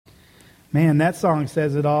Man, that song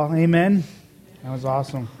says it all. Amen. That was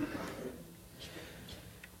awesome.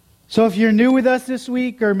 So if you're new with us this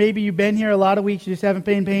week, or maybe you've been here a lot of weeks, you just haven't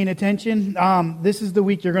been paying attention, this is the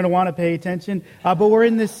week you're going to want to pay attention. But we're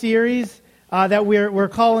in this series that we're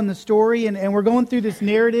calling The Story, and we're going through this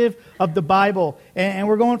narrative of the Bible. And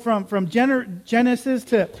we're going from Genesis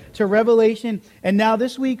to Revelation. And now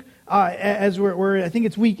this week, as I think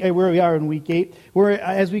it's where we are in week 8,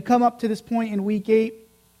 as we come up to this point in week 8,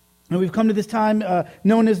 and we've come to this time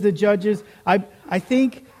known as the Judges, I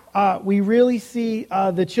think we really see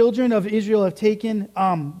the children of Israel have taken,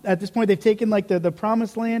 at this point, they've taken like the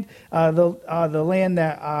promised land, the land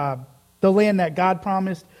that God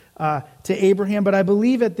promised to Abraham. But I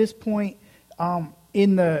believe at this point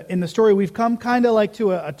in the story, we've come kind of like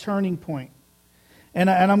to a turning point. And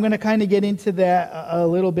I'm going to kind of get into that a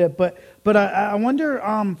little bit. But I wonder,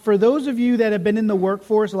 for those of you that have been in the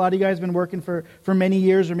workforce, a lot of you guys have been working for many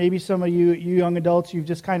years, or maybe some of you young adults, you've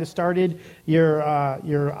just kind of started your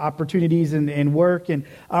opportunities in work. And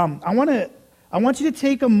I want you to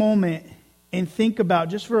take a moment and think about,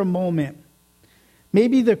 just for a moment,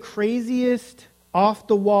 maybe the craziest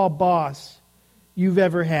off-the-wall boss you've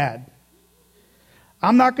ever had.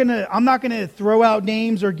 I'm not gonna throw out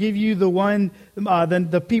names or give you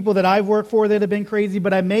the people that I've worked for that have been crazy,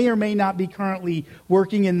 but I may or may not be currently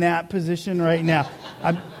working in that position right now.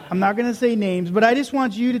 I'm not gonna say names, but I just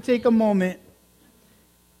want you to take a moment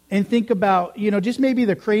and think about, just maybe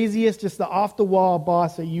the craziest, just the off the wall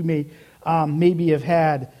boss that you may maybe have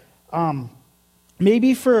had.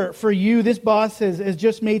 Maybe for you, this boss has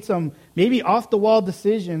just made some maybe off-the-wall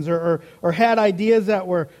decisions or had ideas that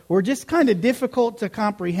were just kind of difficult to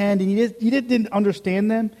comprehend, and you didn't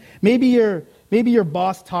understand them. Maybe your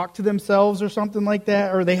boss talked to themselves or something like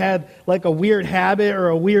that, or they had like a weird habit or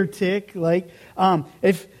a weird tick.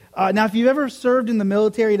 If you've ever served in the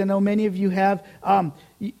military, and I know many of you have,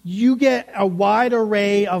 you get a wide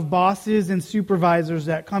array of bosses and supervisors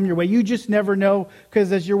that come your way. You just never know,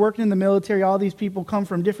 because as you're working in the military, all these people come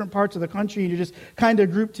from different parts of the country, and you're just kind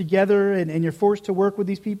of grouped together, and you're forced to work with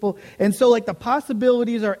these people. And so the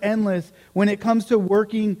possibilities are endless when it comes to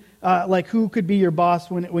working, who could be your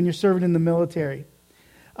boss when you're serving in the military.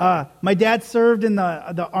 My dad served in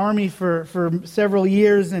the Army for several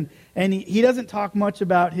years, and he doesn't talk much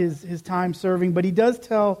about his time serving, but he does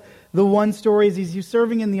tell the one story is he's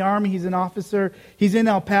serving in the Army. He's an officer. He's in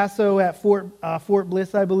El Paso at Fort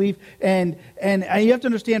Bliss, I believe. And you have to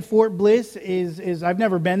understand, Fort Bliss is I've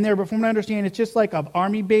never been there, but from what I understand, it's just like an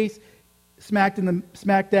Army base smack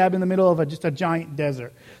dab in the middle of just a giant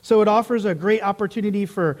desert. So it offers a great opportunity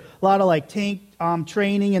for a lot of tank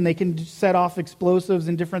training, and they can set off explosives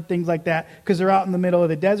and different things like that because they're out in the middle of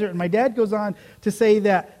the desert. And my dad goes on to say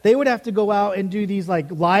that they would have to go out and do these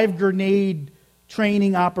live grenade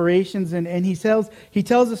training operations, and he tells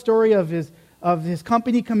the story of his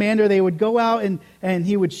company commander. They would go out and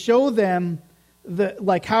he would show them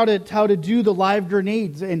how to do the live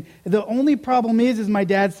grenades. And the only problem is my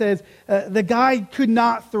dad says, the guy could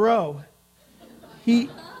not throw.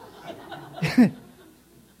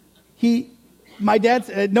 My dad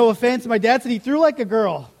said, no offense, my dad said he threw like a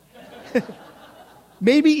girl.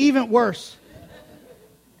 Maybe even worse.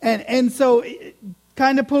 And so it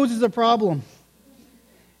kind of poses a problem.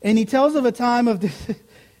 And he tells of a time of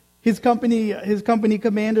his company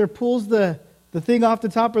commander pulls the thing off the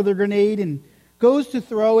top of the grenade and goes to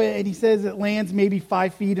throw it, and he says it lands maybe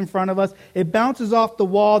 5 feet in front of us. It bounces off the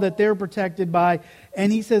wall that they're protected by,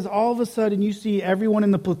 and he says all of a sudden you see everyone in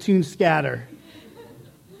the platoon scatter.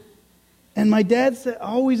 And my dad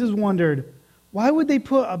always has wondered, why would they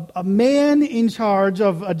put a man in charge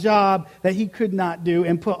of a job that he could not do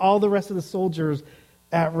and put all the rest of the soldiers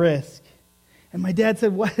at risk? And my dad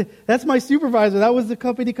said, "What? That's my supervisor. That was the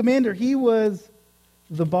company commander. He was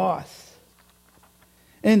the boss."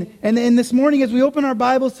 And this morning, as we open our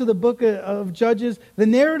Bibles to the book of Judges, the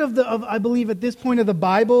narrative of I believe at this point of the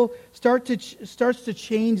Bible starts to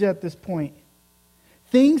change at this point.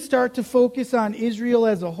 Things start to focus on Israel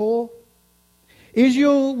as a whole.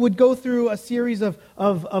 Israel would go through a series of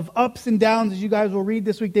ups and downs, as you guys will read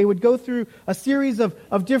this week. They would go through a series of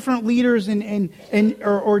different leaders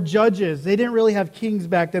or judges. They didn't really have kings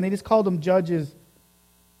back then. They just called them judges.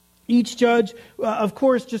 Each judge, of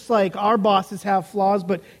course, just like our bosses have flaws,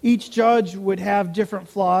 but each judge would have different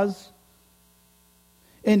flaws.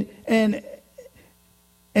 And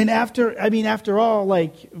after all,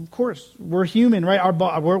 of course, we're human, right?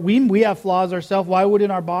 We have flaws ourselves. Why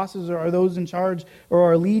wouldn't our bosses or those in charge or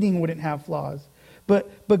our leading wouldn't have flaws? But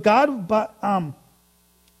God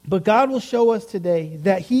will show us today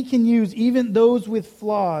that He can use even those with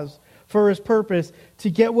flaws for his purpose, to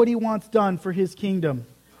get what he wants done for his kingdom.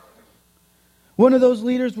 One of those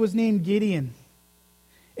leaders was named Gideon.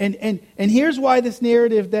 And here's why this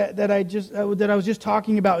narrative that I was just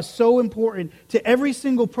talking about is so important to every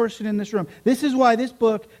single person in this room. This is why this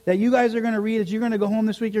book that you guys are going to read, as you're going to go home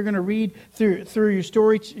this week, you're going to read through your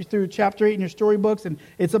story, through chapter 8 in your storybooks, and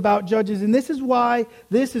it's about Judges. And this is why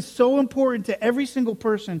this is so important to every single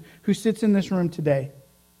person who sits in this room today.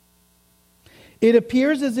 It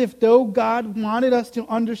appears as if though God wanted us to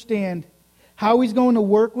understand how he's going to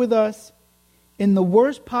work with us in the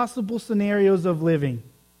worst possible scenarios of living.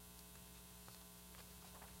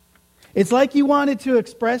 It's like he wanted to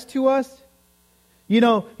express to us, you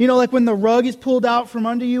know, like when the rug is pulled out from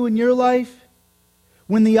under you in your life,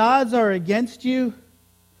 when the odds are against you,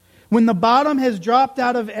 when the bottom has dropped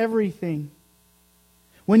out of everything,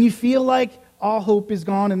 when you feel like all hope is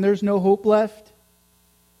gone and there's no hope left.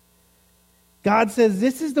 God says,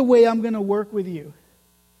 this is the way I'm going to work with you.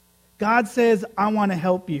 God says, I want to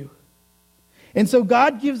help you. And so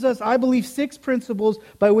God gives us, I believe, 6 principles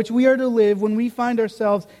by which we are to live when we find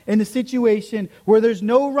ourselves in a situation where there's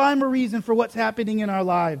no rhyme or reason for what's happening in our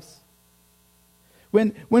lives.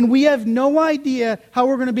 When we have no idea how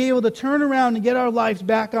we're going to be able to turn around and get our lives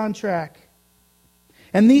back on track.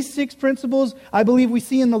 And these 6 principles, I believe we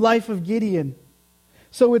see in the life of Gideon.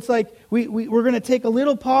 So it's like we're going to take a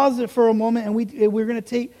little pause for a moment, and we're going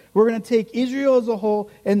to take Israel as a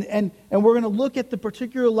whole, and we're going to look at the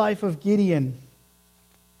particular life of Gideon.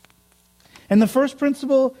 And the first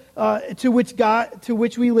principle to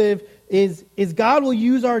which we live is God will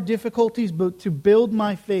use our difficulties to build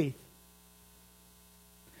my faith.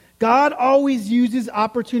 God always uses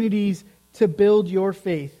opportunities to build your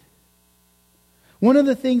faith. One of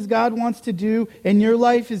the things God wants to do in your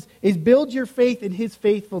life is build your faith in his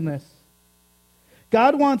faithfulness.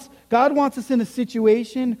 God wants us in a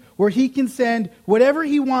situation where he can send whatever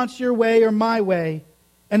he wants your way or my way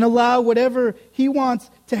and allow whatever he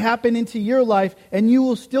wants to happen into your life, and you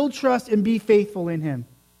will still trust and be faithful in him.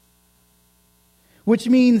 Which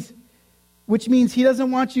means he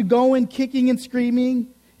doesn't want you going, kicking and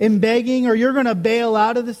screaming and begging, or you're going to bail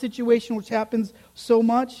out of the situation, which happens so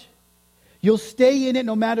much. You'll stay in it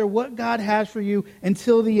no matter what God has for you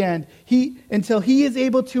until the end. Until he is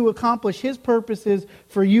able to accomplish his purposes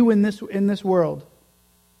for you in this world.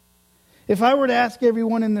 If I were to ask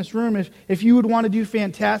everyone in this room if you would want to do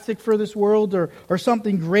fantastic for this world or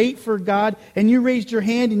something great for God, and you raised your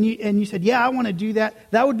hand and you said, yeah, I want to do that,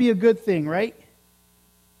 that would be a good thing, right?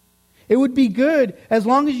 It would be good as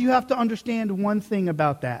long as you have to understand one thing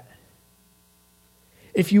about that.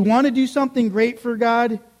 If you want to do something great for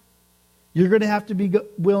God, you're going to have to be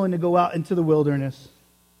willing to go out into the wilderness.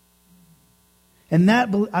 And that,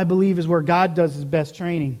 I believe, is where God does his best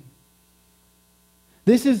training.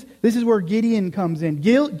 This is where Gideon comes in.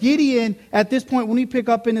 Gideon, at this point, when we pick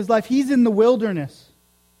up in his life, he's in the wilderness.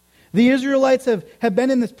 The Israelites have been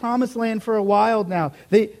in this promised land for a while now.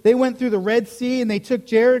 They went through the Red Sea and they took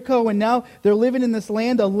Jericho, and now they're living in this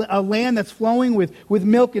land, a land that's flowing with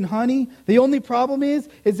milk and honey. The only problem is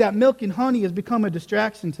that milk and honey has become a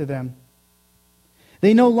distraction to them.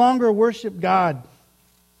 They no longer worship God.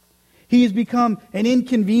 He has become an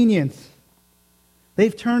inconvenience.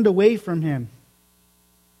 They've turned away from him.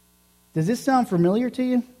 Does this sound familiar to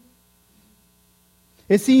you?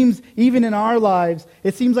 It seems, even in our lives,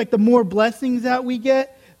 it seems like the more blessings that we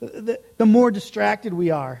get, the more distracted we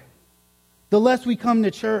are. The less we come to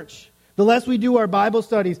church. The less we do our Bible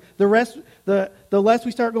studies. The less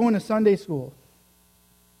we start going to Sunday school.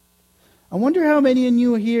 I wonder how many of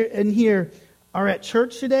you here are at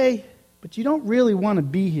church today, but you don't really want to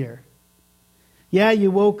be here. Yeah, you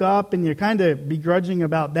woke up and you're kind of begrudging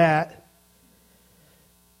about that.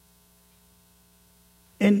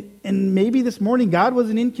 And maybe this morning God was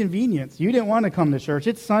an inconvenience. You didn't want to come to church.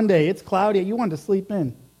 It's Sunday. It's cloudy. You wanted to sleep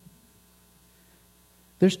in.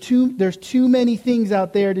 There's too many things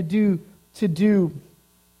out there to do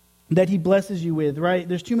that he blesses you with, right?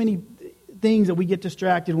 There's too many things that we get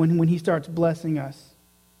distracted when he starts blessing us.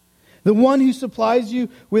 The one who supplies you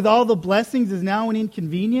with all the blessings is now an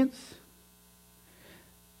inconvenience.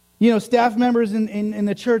 You know, staff members in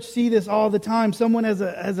the church see this all the time. Someone has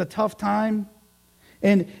a tough time.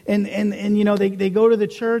 And you know, they go to the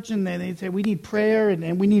church and they say, we need prayer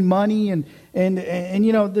and we need money. And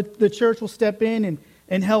you know, the church will step in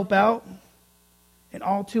and help out. And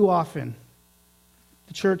all too often,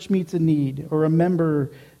 the church meets a need, or a member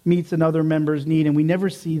meets another member's need, and we never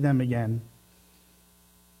see them again.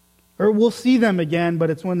 Or we'll see them again, but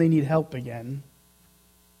it's when they need help again.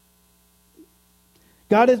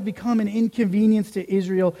 God has become an inconvenience to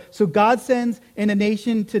Israel. So God sends in a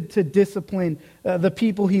nation to discipline the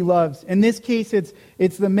people he loves. In this case,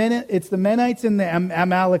 it's the Mennonites and the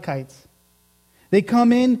Amalekites. They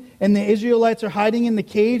come in, and the Israelites are hiding in the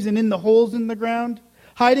caves and in the holes in the ground,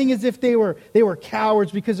 hiding as if they were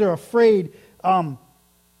cowards because they're afraid.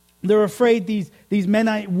 They're afraid these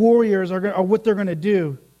Mennonite warriors are what they're going to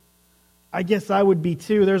do. I guess I would be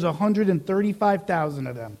too. There's 135,000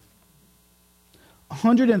 of them.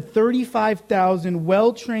 135,000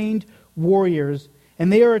 well-trained warriors, and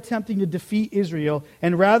they are attempting to defeat Israel.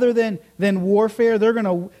 And rather than warfare, they're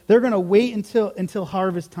gonna wait until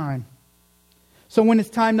harvest time. So when it's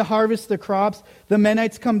time to harvest the crops, the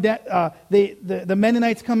Mennonites come the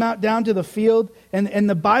Mennonites come out down to the field, and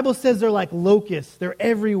the Bible says they're like locusts. They're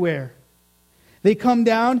everywhere. They come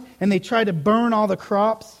down and they try to burn all the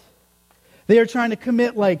crops. They are trying to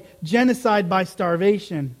commit like genocide by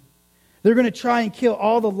starvation. They're going to try and kill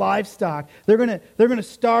all the livestock. They're going to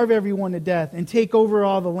starve everyone to death and take over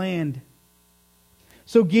all the land.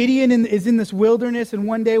 So Gideon is in this wilderness, and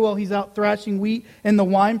one day while he's out thrashing wheat in the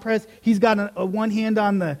wine press, he's got one hand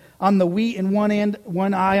on the wheat and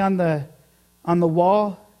one eye on the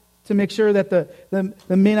wall to make sure that the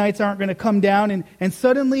Mennonites aren't going to come down. And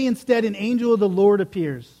suddenly, instead, an angel of the Lord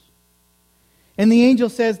appears. And the angel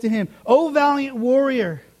says to him, "O valiant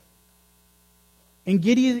warrior." And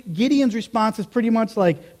Gideon's response is pretty much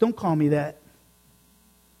like, "Don't call me that.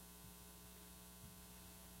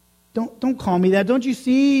 Don't call me that. Don't you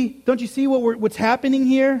see what's happening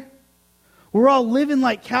here? We're all living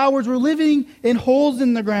like cowards. We're living in holes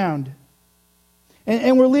in the ground.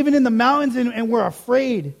 And we're living in the mountains and we're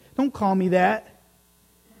afraid. Don't call me that."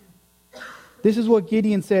 This is what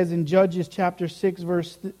Gideon says in Judges chapter 6,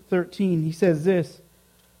 verse 13. He says this,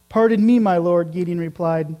 "Pardon me, my Lord," Gideon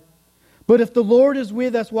replied. "But if the Lord is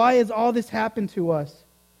with us, why has all this happened to us?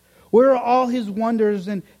 Where are all his wonders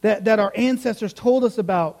and that our ancestors told us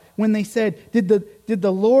about when they said, did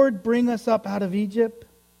the Lord bring us up out of Egypt?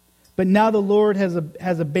 But now the Lord has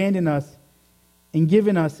abandoned us and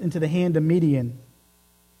given us into the hand of Midian."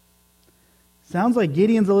 Sounds like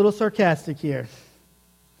Gideon's a little sarcastic here.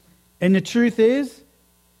 And the truth is,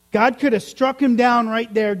 God could have struck him down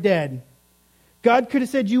right there dead. God could have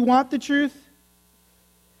said, "You want the truth?"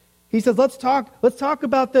 He says, let's talk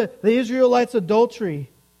about the Israelites' adultery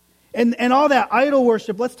and all that idol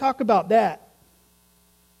worship. Let's talk about that.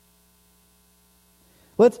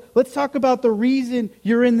 Let's talk about the reason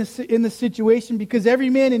you're in the situation, because every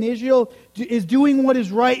man in Israel is doing what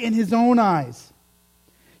is right in his own eyes.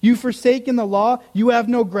 You've forsaken the law, you have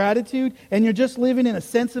no gratitude, and you're just living in a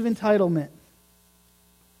sense of entitlement.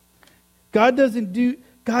 God doesn't do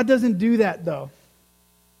that though.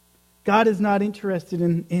 God is not interested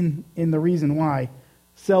in the reason why.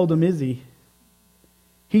 Seldom is he.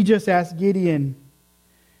 He just asked Gideon,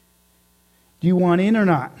 "Do you want in or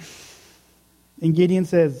not?" And Gideon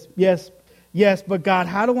says, yes, but God,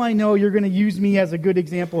 how do I know you're going to use me as a good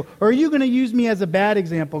example? Or are you going to use me as a bad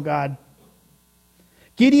example, God?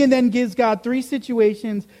 Gideon then gives God three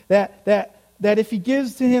situations that if he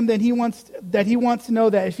gives to him, then he wants to know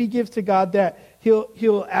that if he gives to God, that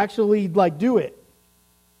he'll actually do it.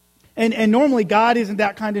 And normally God isn't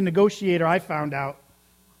that kind of negotiator, I found out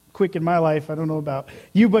quick in my life. I don't know about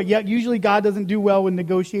you, but yet usually God doesn't do well with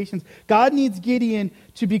negotiations. God needs Gideon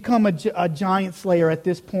to become a giant slayer at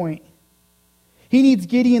this point. He needs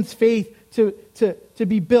Gideon's faith to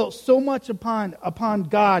be built so much upon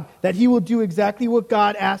God that he will do exactly what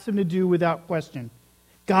God asked him to do without question.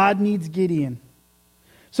 God needs Gideon.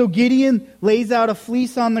 So Gideon lays out a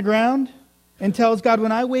fleece on the ground and tells God,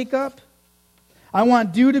 "When I wake up, I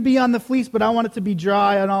want dew to be on the fleece, but I want it to be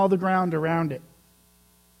dry on all the ground around it."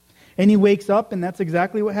 And he wakes up, and that's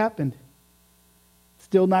exactly what happened.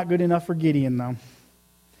 Still not good enough for Gideon, though.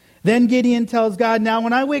 Then Gideon tells God, "Now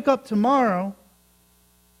when I wake up tomorrow,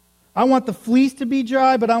 I want the fleece to be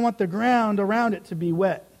dry, but I want the ground around it to be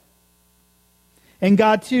wet." And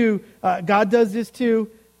God does this too,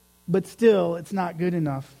 but still, it's not good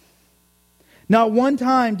enough. Not one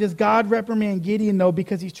time does God reprimand Gideon, though,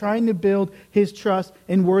 because he's trying to build his trust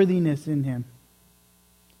and worthiness in him.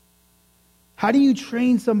 How do you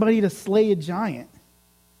train somebody to slay a giant?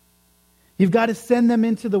 You've got to send them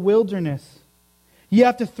into the wilderness. You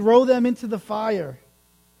have to throw them into the fire.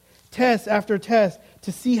 Test after test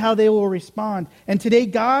to see how they will respond. And today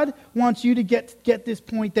God wants you to get this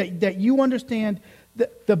point that you understand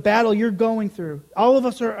the battle you're going through. All of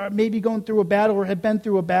us are maybe going through a battle or have been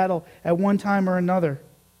through a battle at one time or another.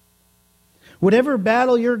 Whatever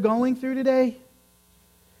battle you're going through today,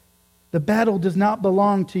 the battle does not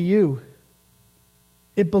belong to you.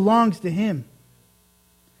 It belongs to Him.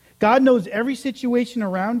 God knows every situation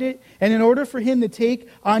around it, and in order for him to take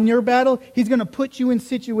on your battle, he's going to put you in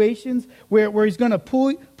situations where he's going to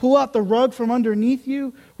pull out the rug from underneath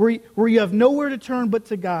you, where you have nowhere to turn but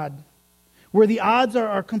to God, where the odds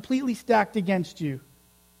are completely stacked against you.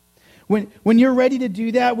 When you're ready to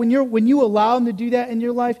do that, when you allow him to do that in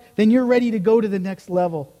your life, then you're ready to go to the next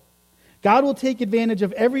level. God will take advantage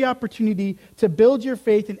of every opportunity to build your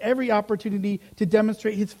faith and every opportunity to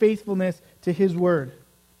demonstrate his faithfulness to his word.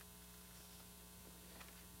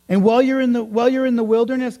 And while you're in the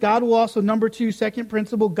wilderness, God will also, number two, second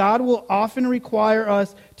principle, God will often require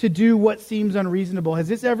us to do what seems unreasonable. Has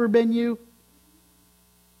this ever been you?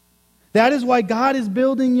 That is why God is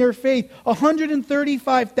building your faith.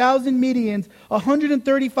 135,000 Midians,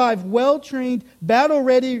 135 well-trained,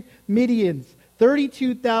 battle-ready Midians,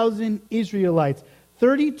 32,000 Israelites,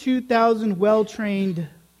 32,000 well-trained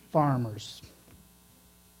farmers.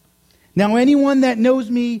 Now, anyone that knows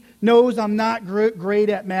me knows I'm not great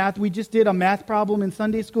at math. We just did a math problem in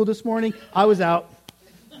Sunday school this morning. I was out.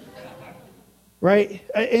 Right?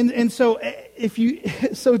 And so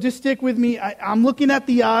so just stick with me. I'm looking at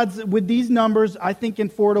the odds with these numbers, I think in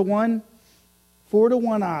 4-1.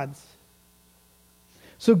 4-1 odds.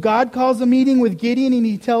 So God calls a meeting with Gideon and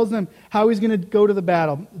he tells them how he's going to go to the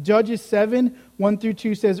battle. Judges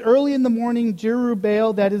 7:1-2 says, "Early in the morning,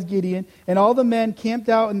 Jerubbaal," that is Gideon, "and all the men camped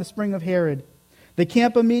out in the spring of Harod. The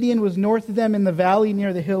camp of Midian was north of them in the valley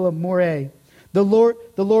near the hill of Moreh. The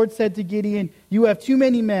Lord said to Gideon, 'You have too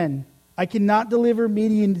many men. I cannot deliver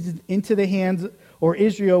Midian into the hands, or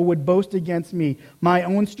Israel would boast against me. My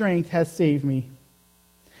own strength has saved me.'"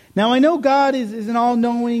 Now, I know God is an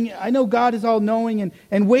all-knowing. I know God is all-knowing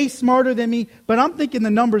and way smarter than me, but I'm thinking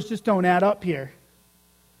the numbers just don't add up here.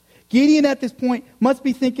 Gideon at this point must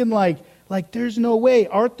be thinking like there's no way.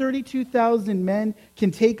 Our 32,000 men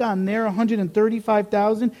can take on their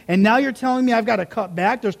 135,000, and now you're telling me I've got to cut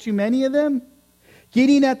back? There's too many of them?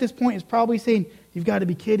 Gideon at this point is probably saying, "You've got to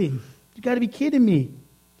be kidding. You've got to be kidding me."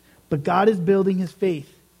 But God is building his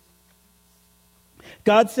faith.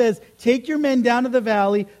 God says, "Take your men down to the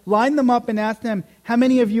valley, line them up, and ask them, how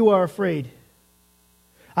many of you are afraid?"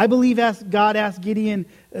 I believe God asked Gideon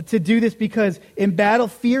to do this because in battle,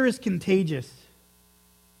 fear is contagious.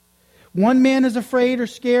 One man is afraid or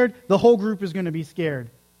scared, the whole group is going to be scared.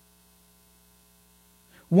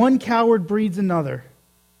 One coward breeds another.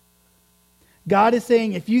 God is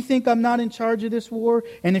saying, if you think I'm not in charge of this war,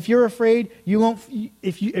 and if you're afraid,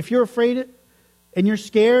 if you're afraid and you're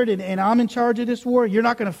scared and I'm in charge of this war, you're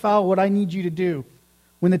not going to follow what I need you to do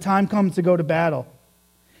when the time comes to go to battle.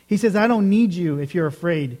 He says, I don't need you if you're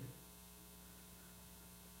afraid.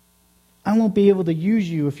 I won't be able to use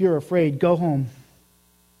you if you're afraid. Go home.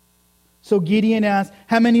 So Gideon asked,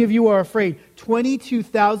 how many of you are afraid?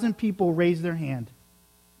 22,000 people raised their hand.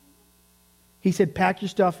 He said, pack your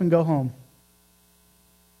stuff and go home.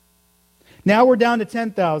 Now we're down to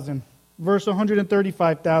 10,000. Verse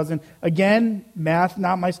 135,000. Again, math,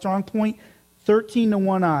 not my strong point.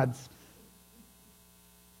 13-1 odds.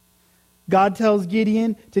 God tells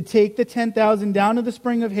Gideon to take the 10,000 down to the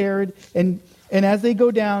spring of Harod, and as they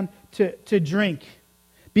go down, to drink.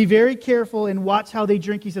 Be very careful and watch how they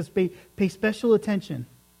drink. He says, pay special attention.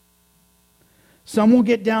 Some will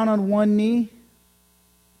get down on one knee,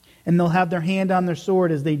 and they'll have their hand on their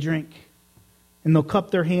sword as they drink. And they'll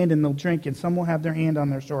cup their hand and they'll drink, and some will have their hand on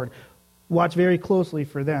their sword. Watch very closely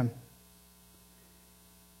for them.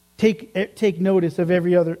 Take notice of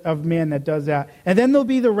every other man that does that. And then there'll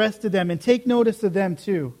be the rest of them, and take notice of them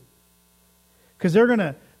too. Because they're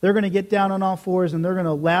gonna get down on all fours and they're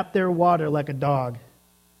gonna lap their water like a dog.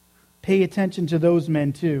 Pay attention to those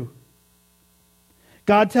men too.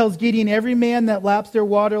 God tells Gideon, every man that laps their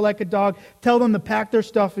water like a dog, tell them to pack their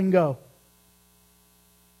stuff and go.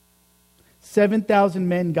 7,000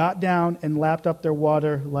 men got down and lapped up their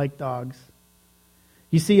water like dogs.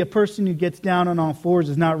 You see, a person who gets down on all fours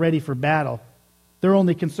is not ready for battle. They're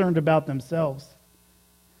only concerned about themselves.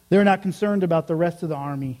 They're not concerned about the rest of the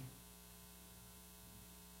army.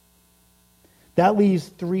 That leaves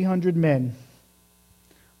 300 men.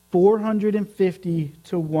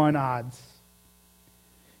 450-1 odds.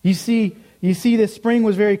 You see, the spring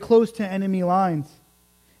was very close to enemy lines.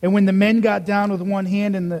 And when the men got down with one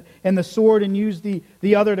hand and the sword and used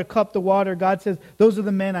the other to cup the water, God says, those are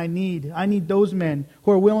the men I need. I need those men who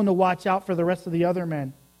are willing to watch out for the rest of the other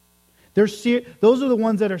men. Those are the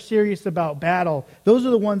ones that are serious about battle. Those are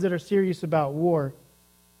the ones that are serious about war.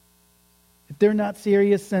 If they're not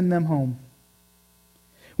serious, send them home.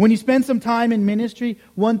 When you spend some time in ministry,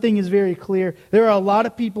 one thing is very clear. There are a lot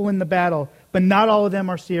of people in the battle, but not all of them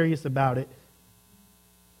are serious about it.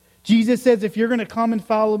 Jesus says, if you're going to come and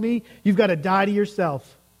follow me, you've got to die to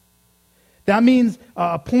yourself. That means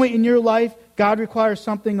a point in your life, God requires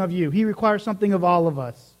something of you. He requires something of all of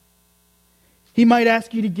us. He might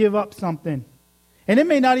ask you to give up something. And it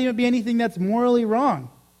may not even be anything that's morally wrong.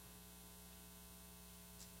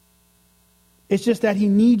 It's just that He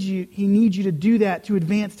needs you to do that to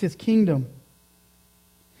advance His kingdom.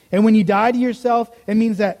 And when you die to yourself, it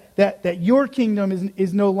means that your kingdom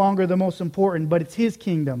is no longer the most important, but it's His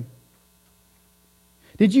kingdom.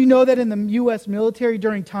 Did you know that in the U.S. military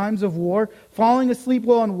during times of war, falling asleep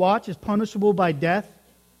while on watch is punishable by death?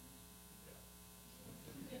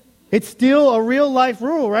 It's still a real life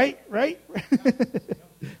rule, right?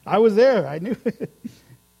 I was there. I knew it.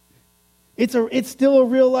 It's still a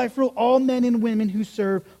real life rule. All men and women who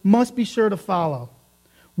serve must be sure to follow.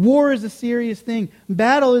 War is a serious thing.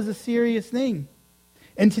 Battle is a serious thing.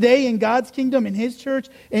 And today in God's kingdom, in His church,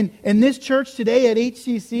 and this church today at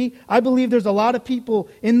HCC, I believe there's a lot of people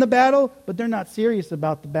in the battle, but they're not serious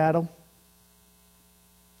about the battle.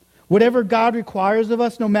 Whatever God requires of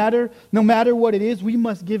us, no matter what it is, we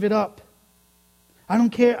must give it up. I don't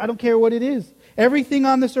care what it is. Everything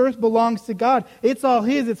on this earth belongs to God. It's all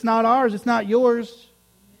His. It's not ours. It's not yours.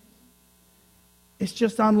 It's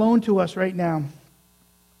just on loan to us right now.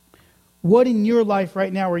 What in your life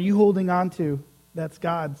right now are you holding on to that's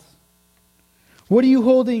God's? What are you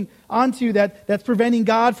holding on to that's preventing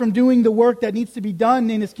God from doing the work that needs to be done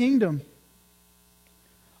in His kingdom?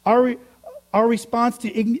 Our response to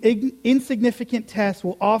insignificant tests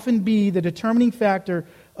will often be the determining factor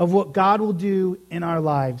of what God will do in our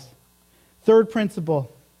lives. Third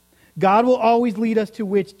principle, God will always lead us to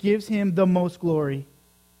which gives Him the most glory.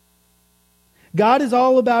 God is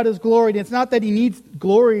all about His glory. And it's not that He needs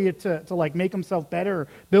glory to like make Himself better or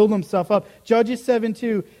build Himself up. Judges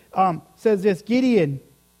 7:2 says this, Gideon,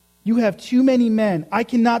 you have too many men. I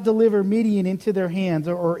cannot deliver Midian into their hands,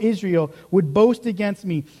 or Israel would boast against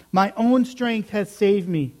me. My own strength has saved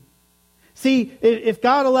me. See, if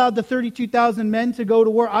God allowed the 32,000 men to go to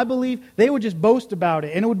war, I believe they would just boast about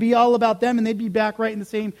it. And it would be all about them, and they'd be back right in the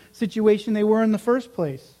same situation they were in the first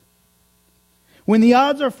place. When the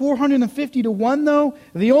odds are 450 to 1, though,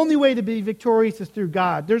 the only way to be victorious is through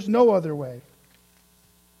God. There's no other way.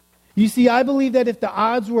 You see, I believe that if the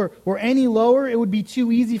odds were any lower, it would be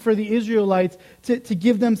too easy for the Israelites to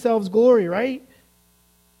give themselves glory, right?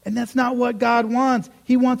 And that's not what God wants.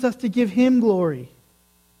 He wants us to give Him glory.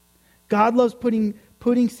 God loves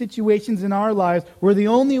putting situations in our lives where the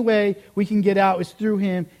only way we can get out is through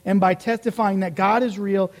Him and by testifying that God is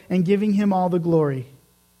real and giving Him all the glory.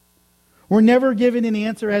 We're never given an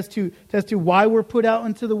answer as to why we're put out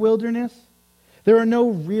into the wilderness. There are no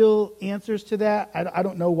real answers to that. I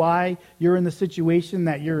don't know why you're in the situation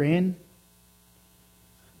that you're in.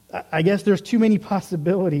 I guess there's too many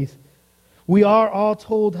possibilities. We are all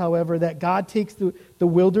told, however, that God takes the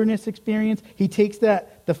wilderness experience, He takes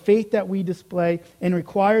the faith that we display and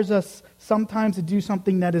requires us sometimes to do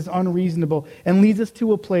something that is unreasonable and leads us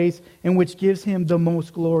to a place in which gives Him the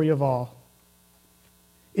most glory of all.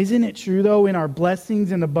 Isn't it true, though, in our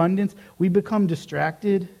blessings and abundance, we become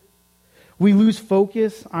distracted? We lose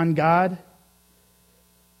focus on God.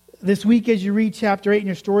 This week, as you read chapter 8 in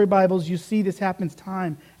your story Bibles, you see this happens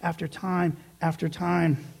time after time after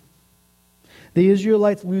time. The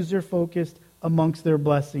Israelites lose their focus amongst their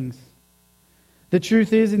blessings. The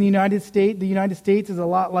truth is, in the United States is a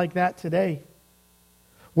lot like that today.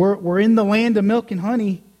 We're in the land of milk and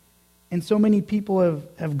honey, and so many people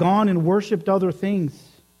have gone and worshipped other things.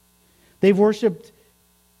 They've worshipped,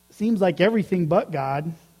 seems like everything but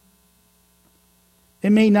God.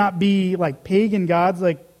 It may not be like pagan gods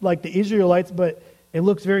like the Israelites, but it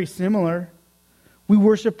looks very similar. We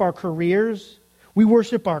worship our careers. We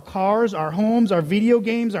worship our cars, our homes, our video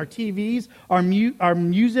games, our TVs, our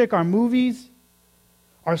music, our movies,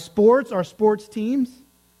 our sports teams,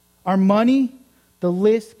 our money. The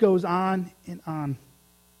list goes on and on.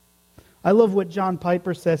 I love what John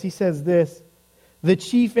Piper says. He says this, the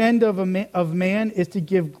chief end of man is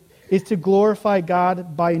to glorify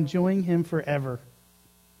God by enjoying Him forever.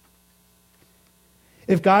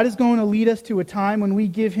 If God is going to lead us to a time when we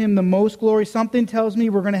give Him the most glory, something tells me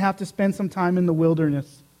we're going to have to spend some time in the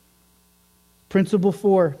wilderness. Principle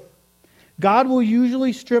 4. God will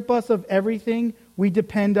usually strip us of everything we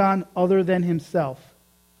depend on other than Himself.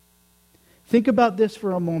 Think about this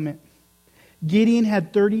for a moment. Gideon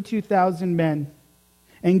had 32,000 men.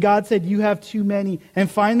 And God said, you have too many.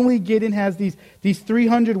 And finally, Gideon has these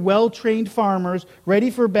 300 well-trained farmers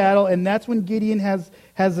ready for battle. And that's when Gideon has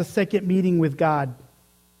a second meeting with God.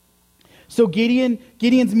 So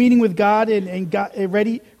Gideon's meeting with God and God,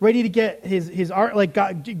 ready to get his art. Like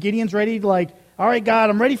Gideon's ready to all right, God,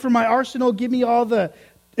 I'm ready for my arsenal. Give me all the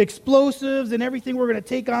explosives and everything we're going to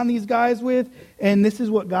take on these guys with. And this is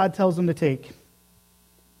what God tells him to take.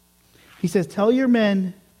 He says, tell your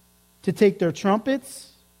men to take their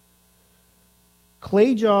trumpets,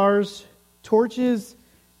 clay jars, torches,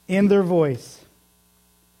 and their voice.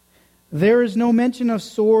 There is no mention of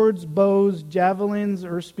swords, bows, javelins,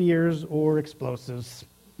 or spears, or explosives.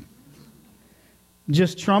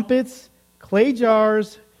 Just trumpets, clay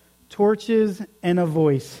jars, torches, and a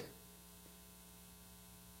voice.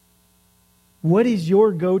 What is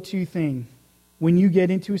your go-to thing when you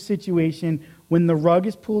get into a situation, when the rug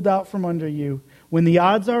is pulled out from under you, when the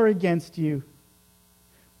odds are against you?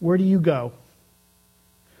 Where do you go?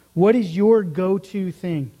 What is your go-to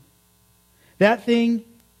thing? That thing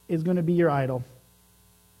is going to be your idol.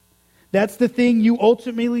 That's the thing you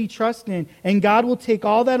ultimately trust in. And God will take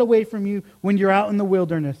all that away from you when you're out in the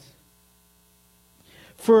wilderness.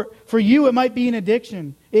 For you, it might be an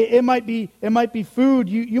addiction. It might be food.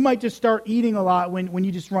 You might just start eating a lot when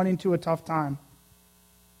you just run into a tough time.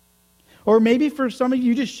 Or maybe for some of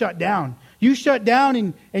you just shut down. You shut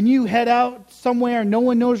down and you head out somewhere and no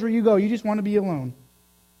one knows where you go. You just want to be alone.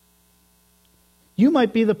 You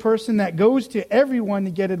might be the person that goes to everyone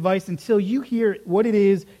to get advice until you hear what it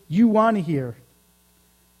is you want to hear.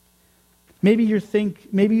 Maybe you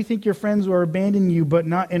think your friends will abandon you, but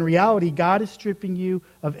not in reality. God is stripping you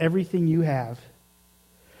of everything you have.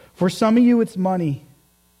 For some of you, it's money.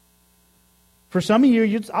 For some of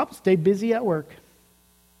you, I'll stay busy at work.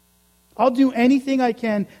 I'll do anything I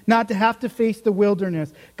can not to have to face the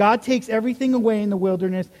wilderness. God takes everything away in the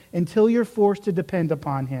wilderness until you're forced to depend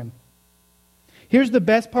upon Him. Here's the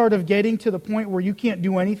best part of getting to the point where you can't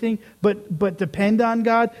do anything but depend on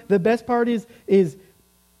God. The best part is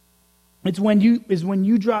when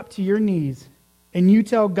you drop to your knees and you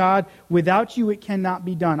tell God, without you it cannot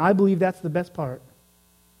be done. I believe that's the best part.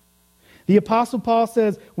 The Apostle Paul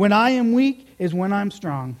says, when I am weak is when I'm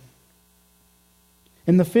strong.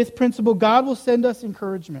 And the fifth principle, God will send us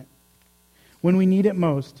encouragement when we need it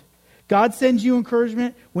most. God sends you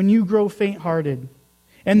encouragement when you grow faint-hearted.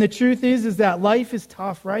 And the truth is that life is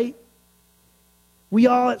tough, right? We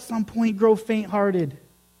all at some point grow faint-hearted.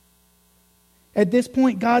 At this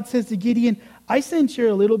point, God says to Gideon, I sense you're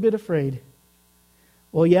a little bit afraid.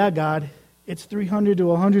 Well, yeah, God, it's 300 to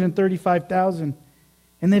 135,000.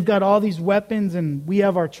 And they've got all these weapons and we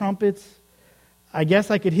have our trumpets. I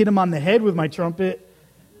guess I could hit them on the head with my trumpet.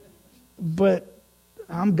 But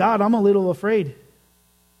I'm a little afraid.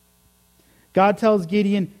 God tells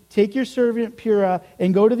Gideon, take your servant Purah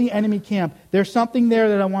and go to the enemy camp. There's something there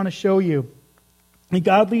that I want to show you. And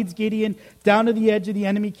God leads Gideon down to the edge of the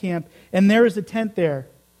enemy camp. And there is a tent there.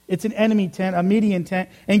 It's an enemy tent, a Midian tent.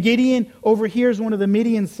 And Gideon overhears one of the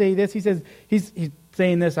Midians say this. He says, he's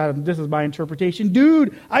saying this, this is my interpretation.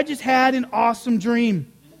 Dude, I just had an awesome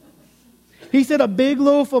dream. He said a big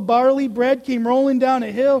loaf of barley bread came rolling down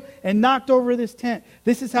a hill and knocked over this tent.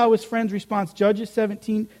 This is how his friend's response. Judges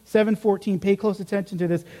 7:14, pay close attention to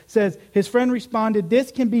this, says, his friend responded,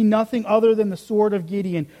 this can be nothing other than the sword of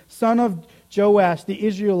Gideon, son of Joash, the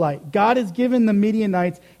Israelite. God has given the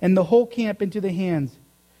Midianites and the whole camp into the hands.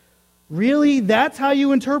 Really? That's how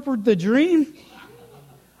you interpret the dream?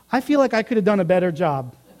 I feel like I could have done a better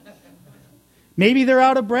job. Maybe they're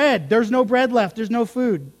out of bread. There's no bread left. There's no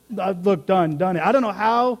food. Look, done it. I don't know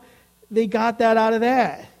how they got that out of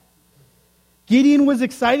that. Gideon was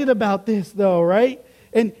excited about this, though, right?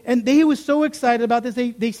 And they was so excited about this,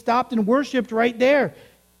 they stopped and worshipped right there.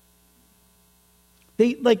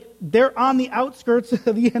 They're on the outskirts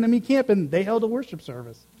of the enemy camp, and they held a worship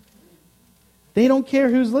service. They don't care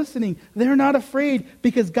who's listening. They're not afraid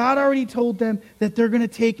because God already told them that they're going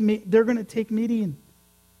to take Midian.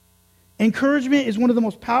 Encouragement is one of the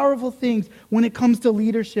most powerful things when it comes to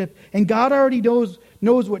leadership. And God already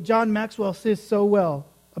knows what John Maxwell says so well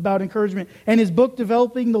about encouragement. And his book,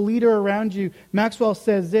 Developing the Leader Around You, Maxwell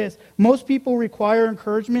says this: most people require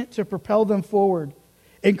encouragement to propel them forward.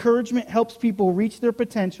 Encouragement helps people reach their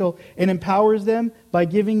potential and empowers them by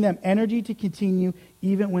giving them energy to continue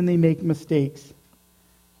even when they make mistakes.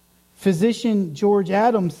 Physician George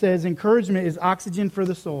Adams says encouragement is oxygen for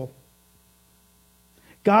the soul.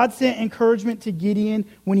 God sent encouragement to Gideon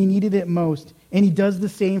when he needed it most, and he does the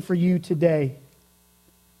same for you today.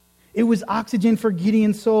 It was oxygen for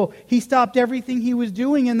Gideon's soul. He stopped everything he was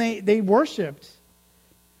doing and they worshipped.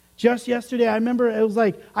 Just yesterday, I remember it was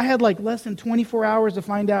I had less than 24 hours to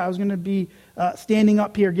find out I was going to be standing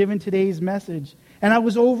up here giving today's message. And I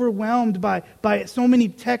was overwhelmed by so many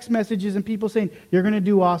text messages and people saying, you're going to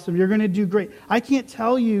do awesome, you're going to do great. I can't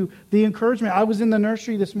tell you the encouragement. I was in the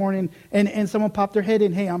nursery this morning and someone popped their head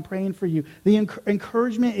in, hey, I'm praying for you. The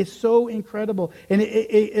encouragement is so incredible, and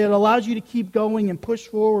it allows you to keep going and push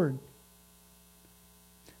forward.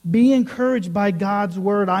 Be encouraged by God's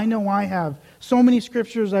word. I know I have. So many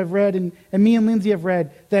scriptures I've read, and me and Lindsay have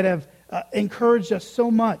read, that have encouraged us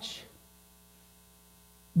so much.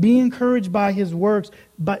 Be encouraged by His works,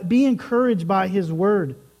 but be encouraged by His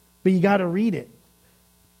word. But you got to read it.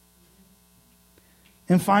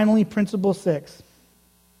 And finally, principle 6.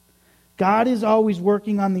 God is always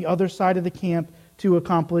working on the other side of the camp to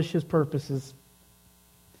accomplish His purposes.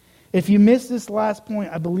 If you miss this last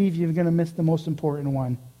point, I believe you're going to miss the most important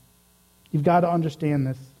one. You've got to understand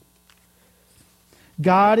this.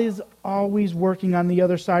 God is always working on the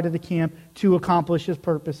other side of the camp to accomplish His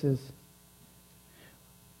purposes.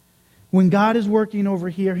 When God is working over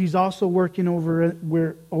here, He's also working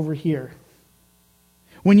over here.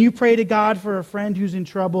 When you pray to God for a friend who's in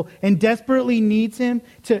trouble and desperately needs Him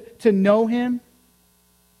to know Him,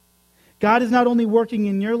 God is not only working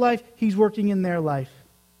in your life, He's working in their life.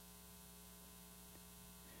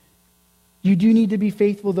 You do need to be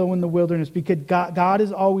faithful, though, in the wilderness, because God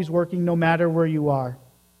is always working no matter where you are.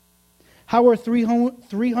 How are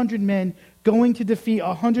 300 men going to defeat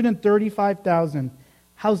 135,000?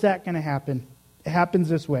 How's that going to happen? It happens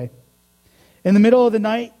this way. In the middle of the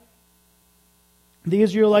night, the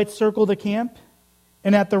Israelites circled the camp,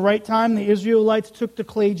 and at the right time, the Israelites took the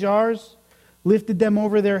clay jars, lifted them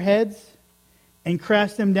over their heads, and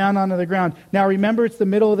crashed them down onto the ground. Now remember, it's the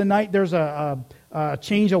middle of the night. There's a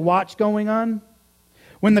change of watch going on.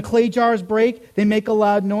 When the clay jars break, they make a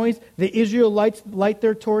loud noise. The Israelites light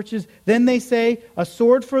their torches. Then they say, a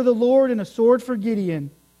sword for the Lord and a sword for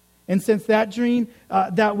Gideon. And since that dream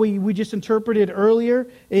that we just interpreted earlier,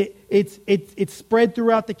 it's spread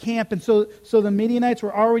throughout the camp. And so the Midianites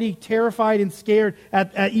were already terrified and scared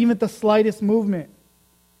at even the slightest movement.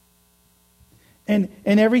 And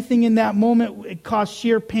everything in that moment, it caused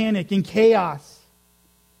sheer panic and chaos.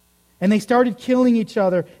 And they started killing each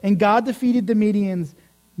other. And God defeated the Midians,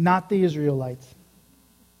 not the Israelites.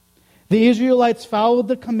 The Israelites followed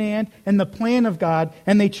the command and the plan of God,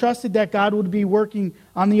 and they trusted that God would be working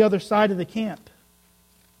on the other side of the camp.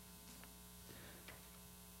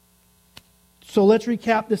 So let's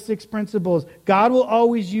recap the 6 principles. God will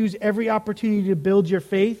always use every opportunity to build your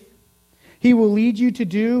faith. He will lead you to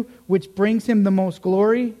do which brings Him the most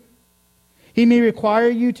glory. He may require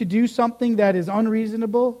you to do something that is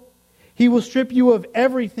unreasonable. He will strip you of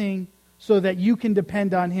everything so that you can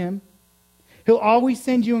depend on Him. He'll always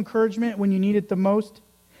send you encouragement when you need it the most.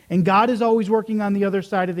 And God is always working on the other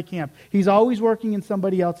side of the camp. He's always working in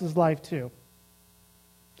somebody else's life too.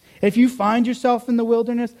 If you find yourself in the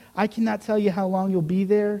wilderness, I cannot tell you how long you'll be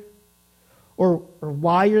there, or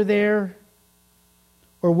why you're there,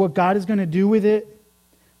 or what God is going to do with it.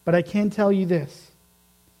 But I can tell you this.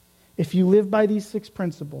 If you live by these 6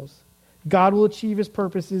 principles, God will achieve His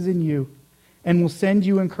purposes in you and will send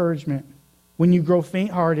you encouragement when you grow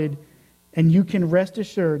faint-hearted, and you can rest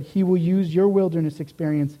assured He will use your wilderness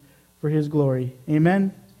experience for His glory.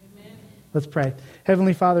 Amen? Amen. Let's pray.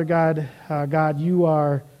 Heavenly Father, God, You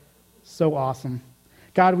are so awesome.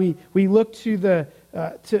 God, we look to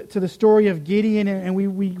the story of Gideon, and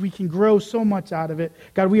we can grow so much out of it.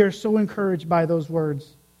 God, we are so encouraged by those words.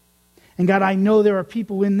 And God, I know there are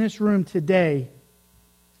people in this room today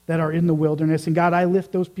that are in the wilderness. And God, I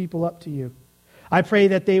lift those people up to You. I pray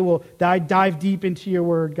that they will dive deep into Your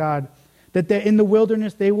word, God. That in the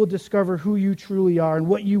wilderness they will discover who You truly are and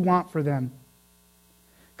what You want for them.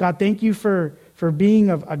 God, thank You for being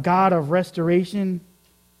a God of restoration,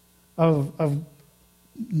 of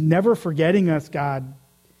never forgetting us, God,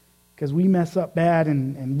 because we mess up bad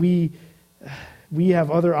and we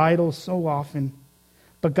have other idols so often.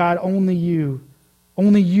 But God, only You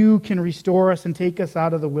can restore us and take us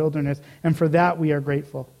out of the wilderness. And for that we are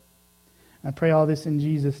grateful. I pray all this in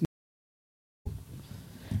Jesus' name.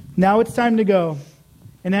 Now it's time to go.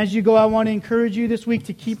 And as you go, I want to encourage you this week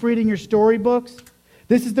to keep reading your storybooks.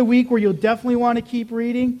 This is the week where you'll definitely want to keep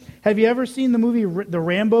reading. Have you ever seen the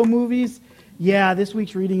Rambo movies? Yeah, this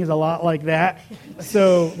week's reading is a lot like that.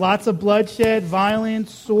 So lots of bloodshed,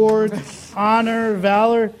 violence, swords, honor,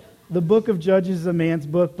 valor. The book of Judges is a man's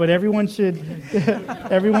book, but everyone should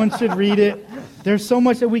read it. There's so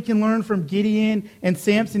much that we can learn from Gideon and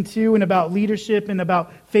Samson too, and about leadership and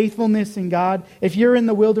about faithfulness in God. If you're in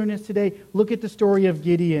the wilderness today, look at the story of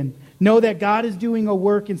Gideon. Know that God is doing a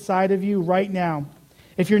work inside of you right now.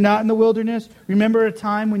 If you're not in the wilderness, remember a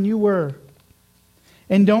time when you were.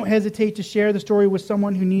 And don't hesitate to share the story with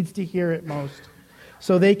someone who needs to hear it most,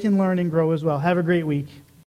 so they can learn and grow as well. Have a great week.